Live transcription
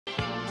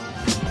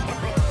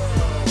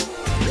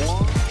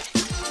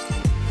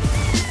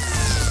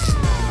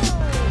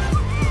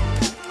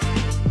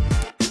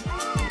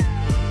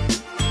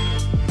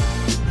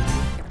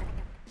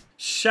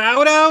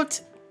shout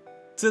out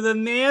to the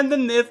man, the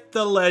myth,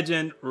 the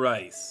legend,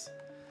 Rice.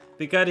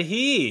 Because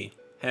he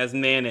has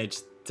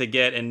managed to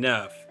get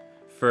enough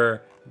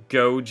for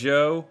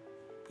GOJO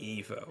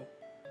Evo.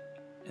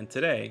 And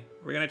today,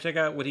 we're going to check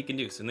out what he can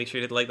do. So make sure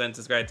you hit the like button,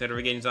 subscribe, turn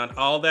notifications on,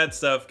 all that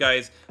stuff,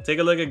 guys. Take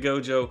a look at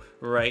GOJO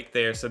right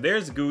there. So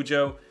there's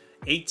GOJO.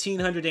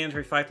 1800 damage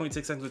for 5.6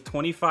 seconds with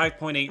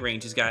 25.8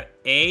 range. He's got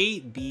A,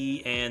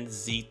 B, and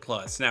Z+.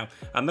 Now,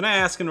 I'm going to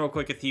ask him real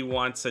quick if he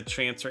wants to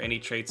transfer any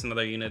traits in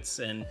other units,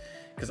 and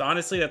because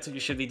honestly, that's what you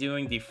should be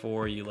doing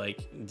before you,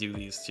 like, do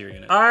these tier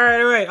units. All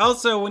right.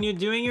 Also, when you're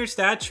doing your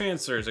stat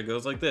transfers, it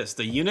goes like this.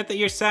 The unit that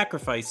you're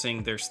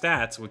sacrificing, their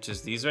stats, which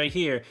is these right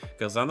here,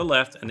 goes on the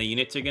left, and the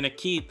units you're going to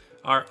keep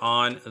are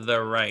on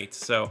the right.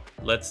 So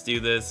let's do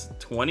this.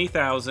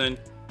 20,000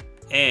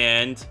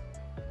 and...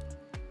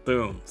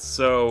 boom.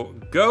 So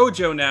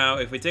GOJO now,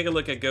 if we take a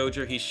look at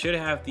GOJO, he should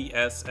have the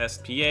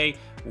SSPA,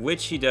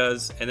 which he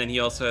does, and then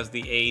he also has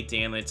the A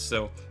damage.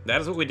 So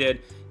that is what we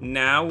did.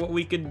 Now what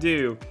we could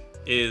do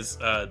is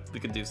we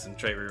could do some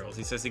trait rerolls.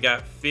 He says he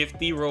got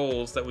 50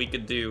 rolls that we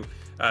could do.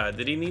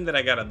 Did he mean that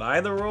I gotta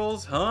buy the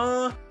rolls?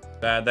 Huh?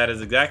 That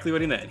is exactly what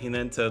he meant. He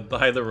meant to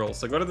buy the rolls.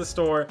 So go to the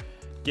store,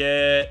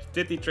 get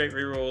 50 trait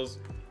rerolls.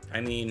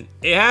 I mean,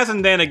 it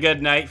hasn't been a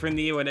good night for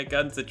me when it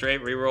comes to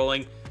trait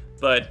rerolling,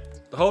 but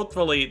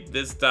hopefully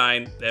this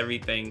time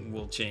everything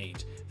will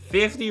change.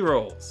 50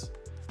 rolls.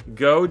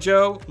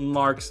 GOJO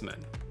Marksman.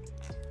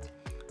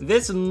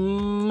 This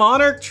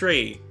Monarch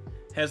trait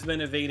has been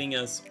evading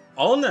us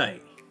all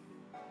night.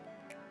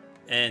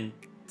 And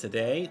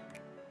today,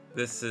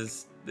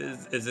 is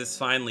this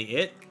finally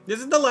it? This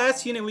is the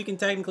last unit we can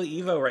technically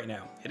Evo right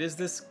now. It is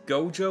this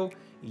GOJO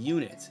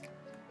unit.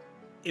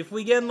 If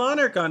we get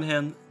Monarch on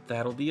him,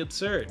 that'll be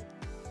absurd.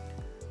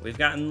 We've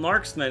gotten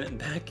Marksman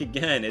back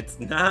again. It's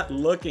not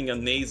looking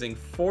amazing.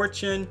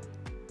 Fortune.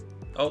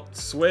 Oh,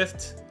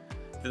 Swift.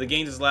 The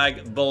game just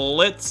lag.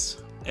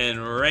 Blitz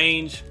and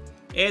range.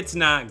 It's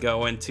not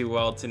going too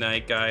well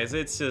tonight, guys.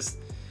 It's just,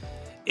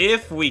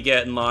 if we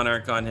get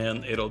Monarch on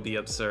him, it'll be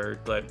absurd.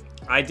 But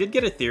I did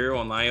get Ethereal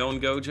on my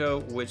own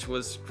GOJO, which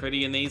was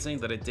pretty amazing,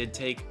 but it did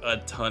take a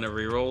ton of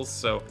rerolls.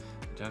 So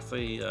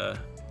definitely, I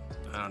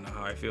don't know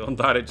how I feel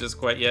about it just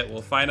quite yet.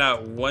 We'll find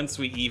out once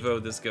we Evo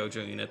this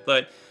GOJO unit.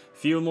 But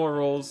few more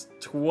rolls,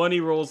 20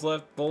 rolls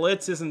left.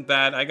 Blitz isn't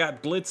bad. I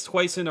got Blitz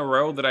twice in a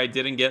row that I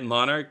didn't get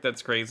Monarch.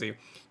 That's crazy.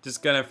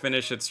 Just gonna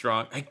finish it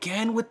strong.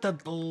 Again with the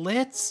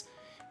Blitz?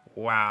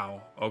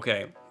 Wow.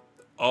 Okay.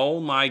 Oh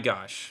my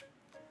gosh.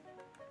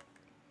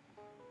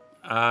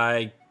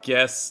 I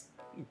guess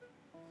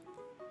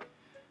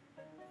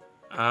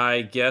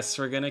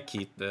we're gonna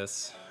keep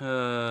this.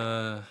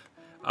 Alrighty.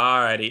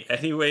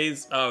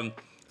 Anyways,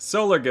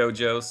 Solar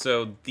GOJO,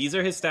 so these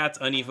are his stats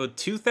on Evo.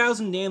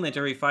 2,000 damage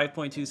every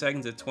 5.2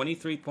 seconds at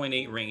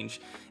 23.8 range.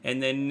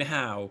 And then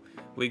now,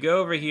 we go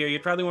over here.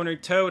 You're probably wondering,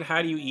 Toad,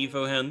 how do you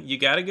Evo him? You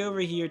gotta go over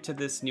here to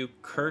this new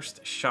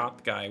Cursed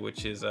Shop guy,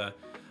 which is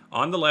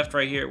on the left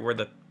right here where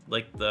the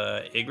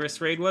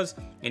Igris raid was.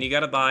 And you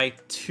gotta buy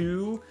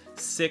 2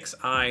 6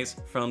 eyes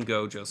from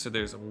GOJO. So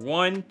there's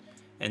 1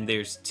 and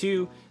there's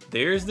 2.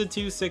 There's the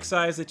 2 6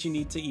 eyes that you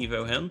need to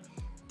Evo him.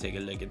 Take a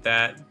look at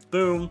that.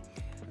 Boom.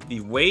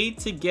 The way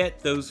to get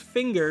those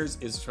fingers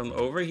is from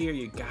over here.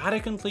 You gotta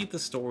complete the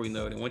story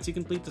node, and once you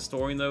complete the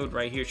story node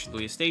right here,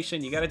 Shibuya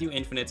Station, you gotta do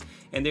infinites,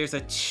 and there's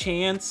a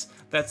chance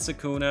that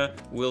Sukuna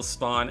will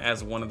spawn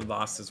as one of the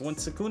bosses.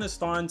 Once Sukuna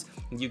spawns,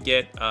 you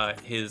get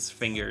his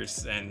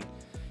fingers, and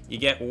you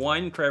get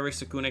 1 for every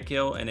Sukuna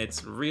kill, and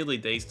it's really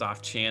based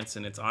off chance,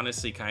 and it's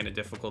honestly kind of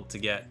difficult to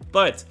get,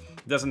 but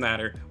it doesn't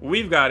matter.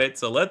 We've got it,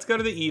 so let's go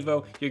to the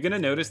Evo. You're gonna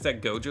notice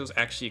that GOJO is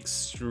actually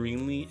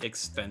extremely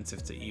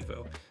expensive to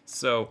Evo.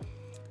 So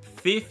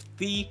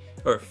 50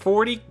 or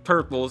 40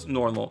 purples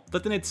normal,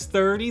 but then it's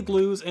 30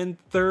 blues and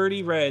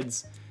 30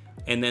 reds,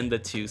 and then the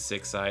 2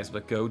 6 eyes.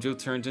 But GOJO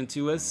turns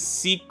into a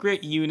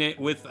secret unit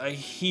with a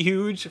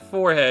huge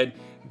forehead.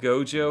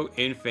 GOJO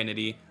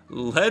Infinity.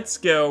 Let's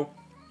go.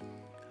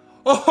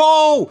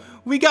 Oh,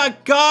 we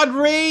got God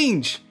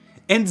range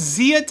and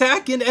Z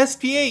attack and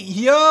SPA.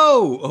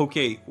 Yo,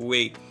 okay,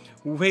 wait.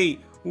 What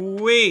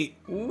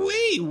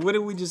did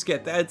we just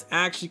get? That's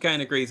actually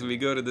kind of crazy. We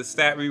go to the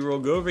stat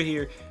reroll, go over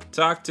here,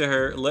 talk to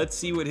her. Let's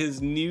see what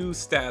his new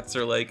stats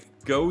are like.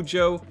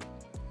 GOJO,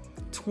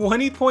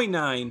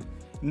 20.9,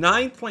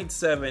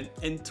 9.7,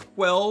 and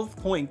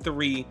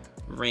 12.3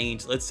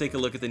 range. Let's take a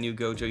look at the new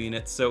GOJO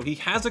unit. So he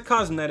has a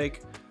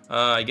cosmetic.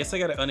 I guess I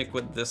gotta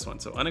unequip this one.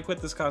 So unequip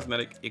this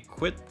cosmetic,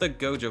 equip the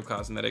GOJO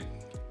cosmetic.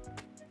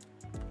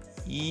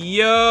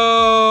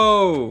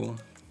 Yo!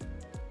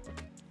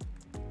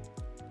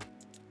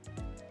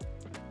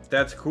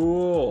 That's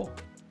cool.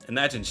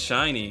 Imagine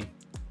shiny.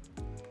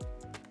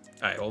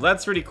 Alright, well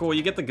that's pretty cool.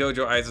 You get the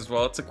GOJO eyes as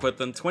well. Let's equip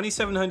them.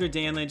 2,700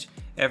 damage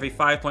every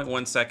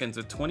 5.1 seconds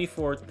with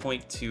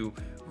 24.2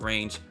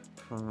 range.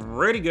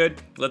 Pretty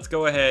good. Let's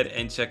go ahead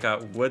and check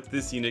out what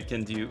this unit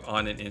can do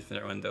on an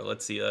infinite window.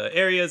 Let's see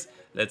areas.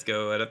 Let's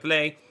go to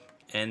play.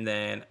 And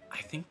then I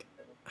think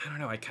I don't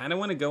know, I kind of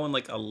want to go in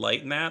like a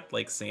light map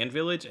like Sand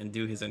Village and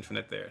do his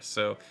infinite there.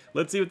 So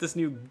let's see what this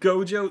new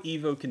GOJO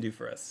Evo can do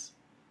for us.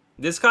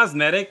 This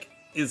cosmetic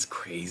is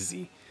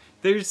crazy.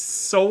 There's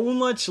so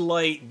much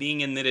light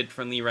being emitted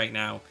from me right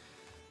now.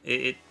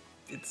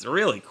 It's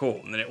really cool,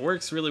 and it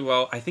works really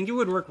well. I think it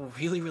would work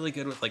really, really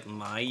good with like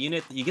my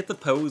unit. You get the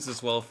pose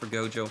as well for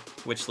GOJO,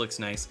 which looks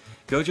nice.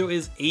 GOJO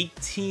is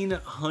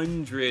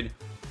 1800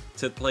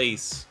 to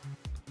place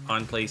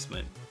on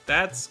placement.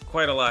 That's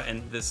quite a lot,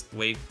 and this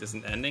wave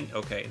isn't ending.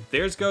 Okay,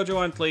 there's GOJO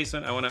on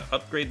placement. I want to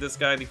upgrade this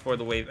guy before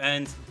the wave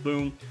ends.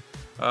 Boom.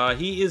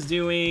 He is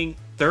doing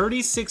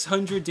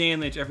 3,600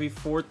 damage every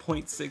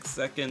 4.6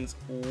 seconds.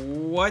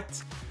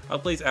 What? I'll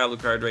place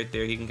Alucard right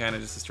there. He can kind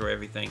of just destroy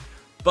everything.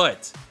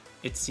 But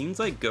it seems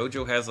like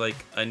GOJO has like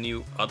a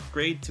new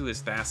upgrade to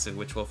his passive,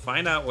 which we'll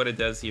find out what it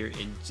does here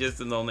in just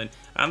a moment.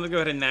 I'm gonna go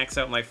ahead and max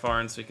out my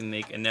farm so we can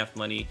make enough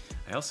money.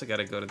 I also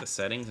gotta go to the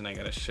settings and I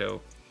gotta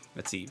show,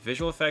 let's see,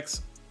 visual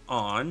effects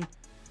on,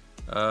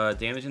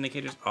 damage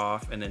indicators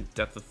off, and then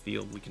depth of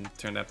field, we can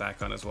turn that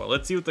back on as well.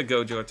 Let's see what the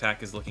GOJO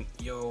attack is looking.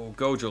 Yo,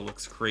 GOJO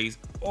looks crazy.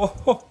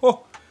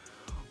 Oh,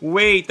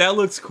 wait, that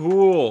looks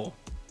cool.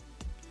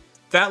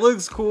 That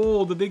looks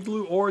cool. The big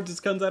blue orb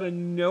just comes out of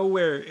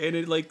nowhere and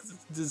it like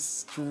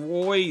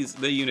destroys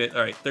the unit.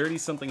 All right,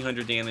 30-something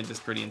hundred damage is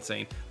pretty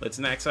insane. Let's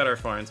max out our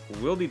farms.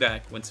 We'll be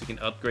back once we can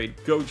upgrade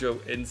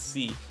GOJO and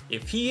see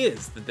if he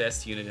is the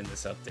best unit in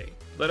this update.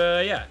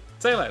 But yeah,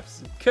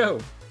 time-lapse, go.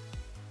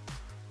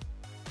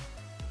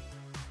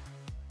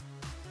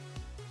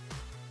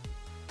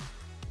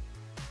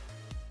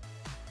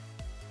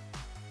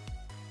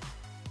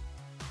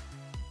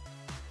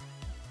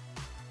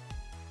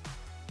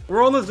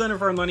 We're almost done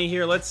with our money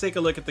here. Let's take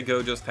a look at the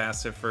GOJO's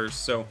passive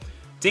first. So,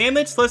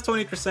 damage plus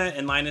 20%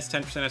 and minus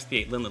 10%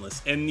 SPA,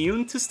 limitless.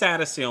 Immune to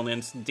status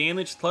ailments,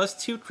 damage plus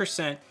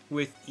 2%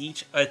 with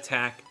each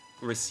attack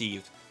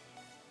received.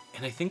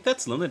 And I think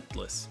that's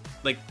limitless.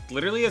 Like,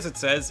 literally as it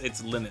says,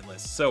 it's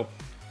limitless. So,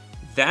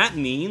 that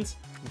means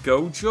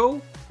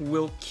GOJO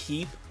will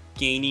keep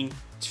gaining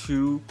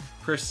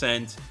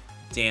 2%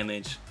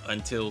 damage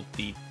until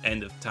the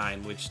end of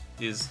time, which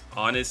is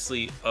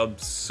honestly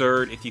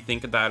absurd if you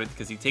think about it,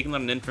 because you've taken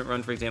on an infinite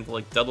run, for example,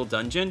 like Double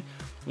Dungeon,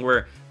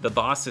 where the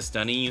boss is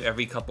stunning you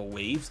every couple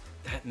waves.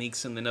 That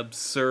makes him an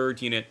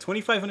absurd unit.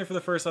 2,500 for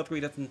the first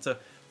upgrade, up into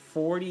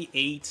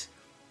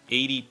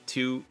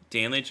 4882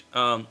 damage.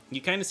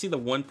 You kind of see the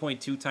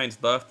 1.2 times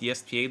buff, the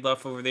SPA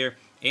buff over there,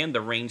 and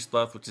the ranged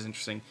buff, which is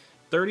interesting.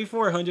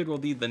 3,400 will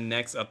be the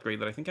next upgrade,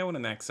 but I think I want to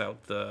max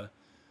out the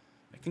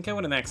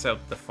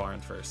farm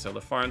first. So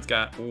the farm's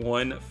got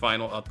one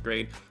final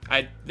upgrade.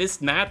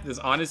 This map is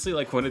honestly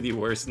like one of the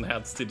worst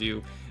maps to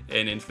do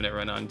an infinite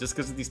run on, just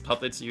because of these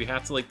puppets. You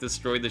have to like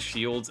destroy the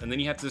shields, and then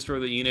you have to destroy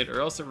the unit,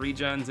 or else it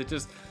regens.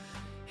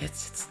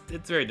 It's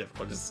very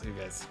difficult, just so you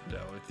guys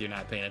know if you're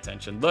not paying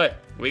attention. But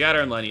we got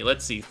our money.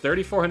 Let's see,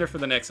 3,400 for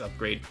the next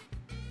upgrade.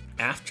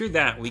 After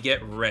that, we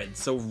get red.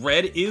 So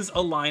red is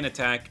a line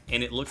attack,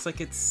 and it looks like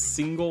it's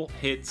single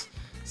hits.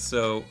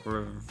 So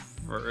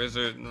is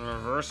it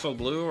reversal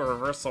blue or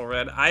reversal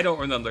red? I don't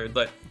remember,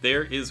 but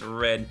there is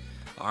red.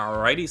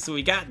 Alrighty, so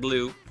we got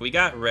blue, we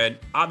got red.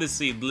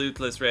 Obviously, blue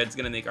plus red is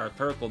going to make our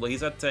purple, but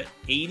he's up to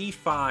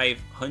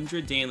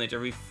 8,500 damage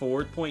every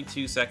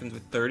 4.2 seconds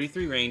with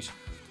 33 range.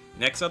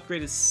 Next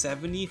upgrade is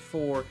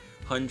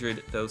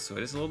 7,400 though, so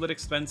it is a little bit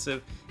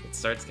expensive. It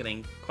starts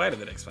getting quite a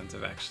bit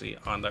expensive actually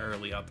on the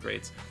early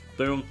upgrades.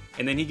 Boom,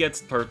 and then he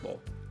gets purple.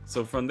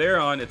 So from there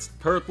on, it's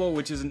purple,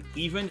 which is an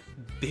even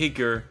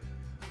bigger,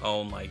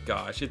 oh my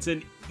gosh, it's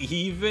an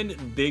even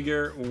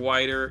bigger,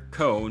 wider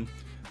cone,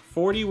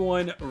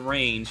 41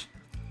 range,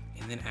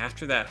 and then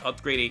after that,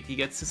 upgrade 8, he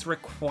gets this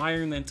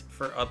requirement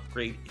for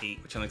upgrade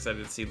 8, which I'm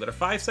excited to see. But a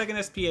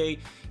 5-second SPA,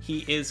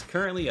 he is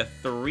currently a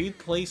 3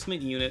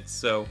 placement unit,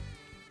 so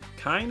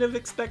kind of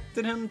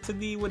expected him to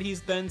be what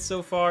he's been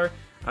so far.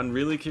 I'm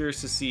really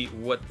curious to see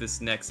what this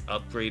next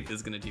upgrade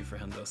is going to do for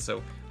him though.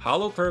 So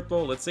hollow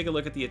purple, let's take a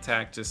look at the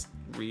attack just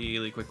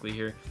really quickly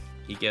here.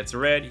 He gets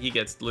red, he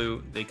gets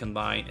blue, they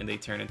combine and they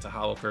turn into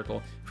hollow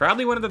purple.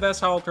 Probably one of the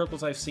best hollow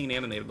purples I've seen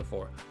animated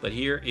before. But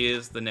here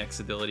is the next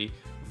ability,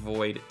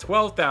 Void.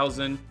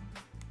 12,000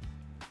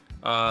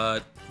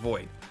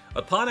 Void.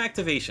 Upon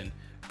activation,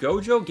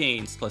 GOJO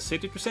gains plus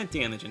 50%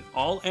 damage and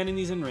all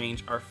enemies in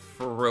range are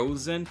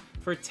frozen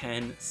for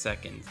 10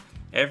 seconds.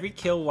 Every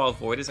kill while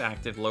Void is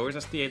active lowers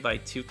SPA by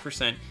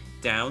 2%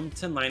 down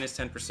to minus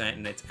 10%,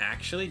 and it's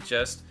actually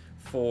just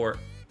for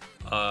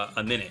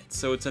a minute.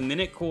 So it's a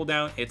minute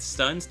cooldown. It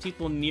stuns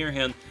people near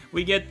him.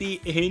 We get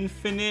the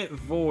infinite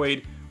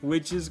Void,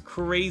 which is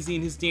crazy,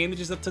 and his damage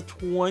is up to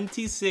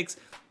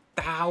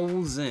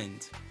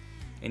 26,000.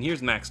 And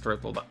here's max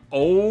purple.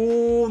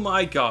 Oh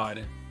my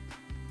god.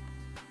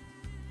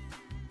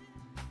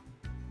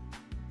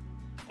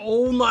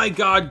 Oh my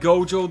god,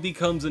 GOJO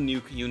becomes a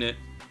nuke unit.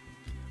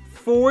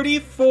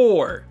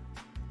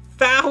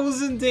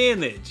 44,000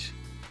 damage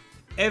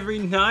every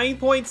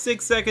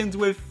 9.6 seconds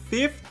with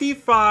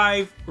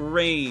 55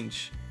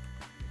 range.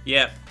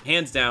 Yeah,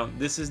 hands down,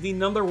 this is the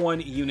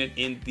 #1 unit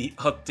in the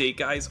update,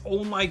 guys.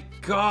 Oh my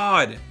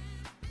god!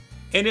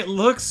 And it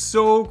looks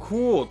so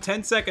cool.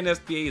 10-second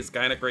SPA is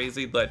kind of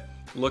crazy, but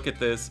look at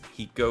this.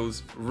 He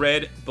goes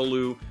red,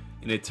 blue,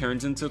 and it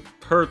turns into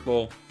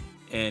purple,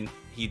 and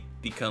he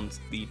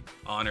becomes the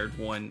honored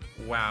one.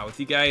 Wow, if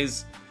you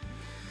guys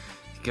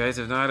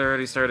have not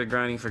already started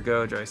grinding for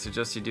GOJO, I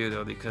suggest you do,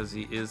 though, because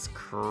he is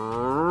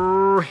crazy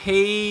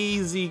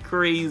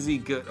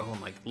good. Oh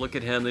my, look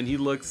at him, and he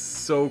looks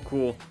so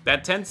cool.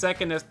 That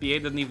 10-second SPA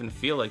doesn't even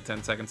feel like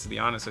 10 seconds, to be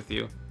honest with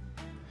you.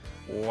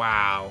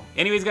 Wow.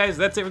 Anyways, guys,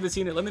 that's it for this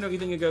unit. Let me know what you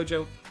think of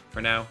GOJO.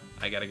 For now,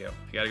 I gotta go.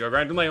 I gotta go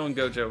grind with my own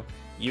GOJO.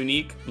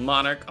 Unique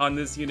Monarch on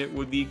this unit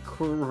would be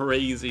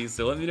crazy,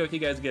 so let me know if you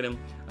guys get him.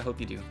 I hope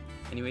you do.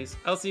 Anyways,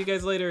 I'll see you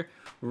guys later.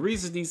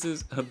 Reese's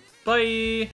Nieces. Bye!